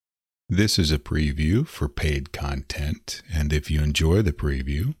This is a preview for paid content, and if you enjoy the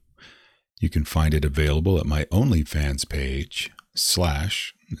preview, you can find it available at my OnlyFans page /Zetherotica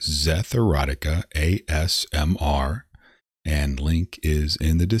ASMR, and link is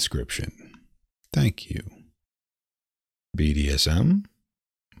in the description. Thank you. BDSM?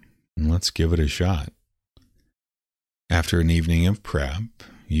 Let's give it a shot. After an evening of prep,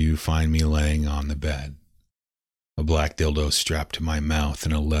 you find me laying on the bed. A black dildo strapped to my mouth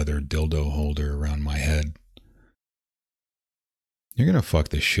and a leather dildo holder around my head. You're going to fuck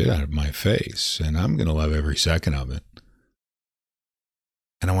the shit out of my face, and I'm going to love every second of it.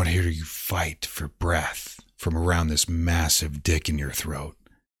 And I want to hear you fight for breath from around this massive dick in your throat.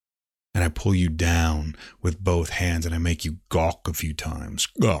 And I pull you down with both hands and I make you gawk a few times.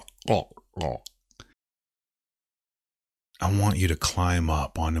 Gawk, gawk, gawk. I want you to climb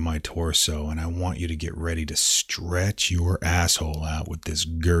up onto my torso, and I want you to get ready to stretch your asshole out with this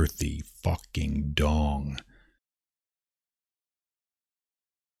girthy fucking dong.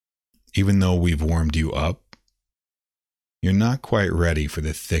 Even though we've warmed you up, you're not quite ready for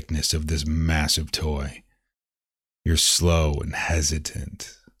the thickness of this massive toy. You're slow and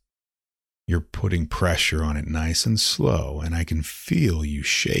hesitant. You're putting pressure on it nice and slow, and I can feel you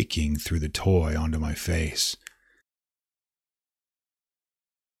shaking through the toy onto my face.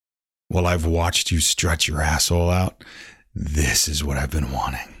 While I've watched you stretch your asshole out, this is what I've been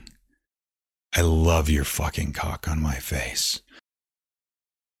wanting. I love your fucking cock on my face.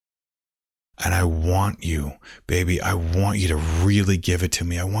 And I want you, baby, I want you to really give it to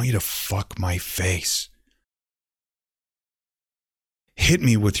me. I want you to fuck my face. Hit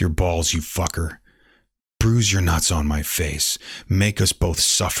me with your balls, you fucker. Bruise your nuts on my face. Make us both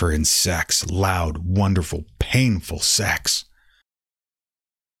suffer in sex. Loud, wonderful, painful sex.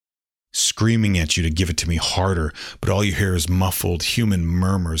 Screaming at you to give it to me harder, but all you hear is muffled human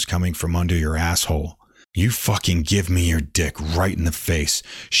murmurs coming from under your asshole. You fucking give me your dick right in the face.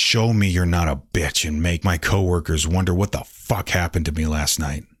 Show me you're not a bitch and make my coworkers wonder what the fuck happened to me last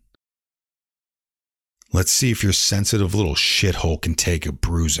night. Let's see if your sensitive little shithole can take a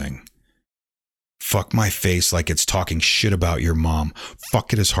bruising. Fuck my face like it's talking shit about your mom.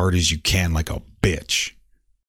 Fuck it as hard as you can like a bitch.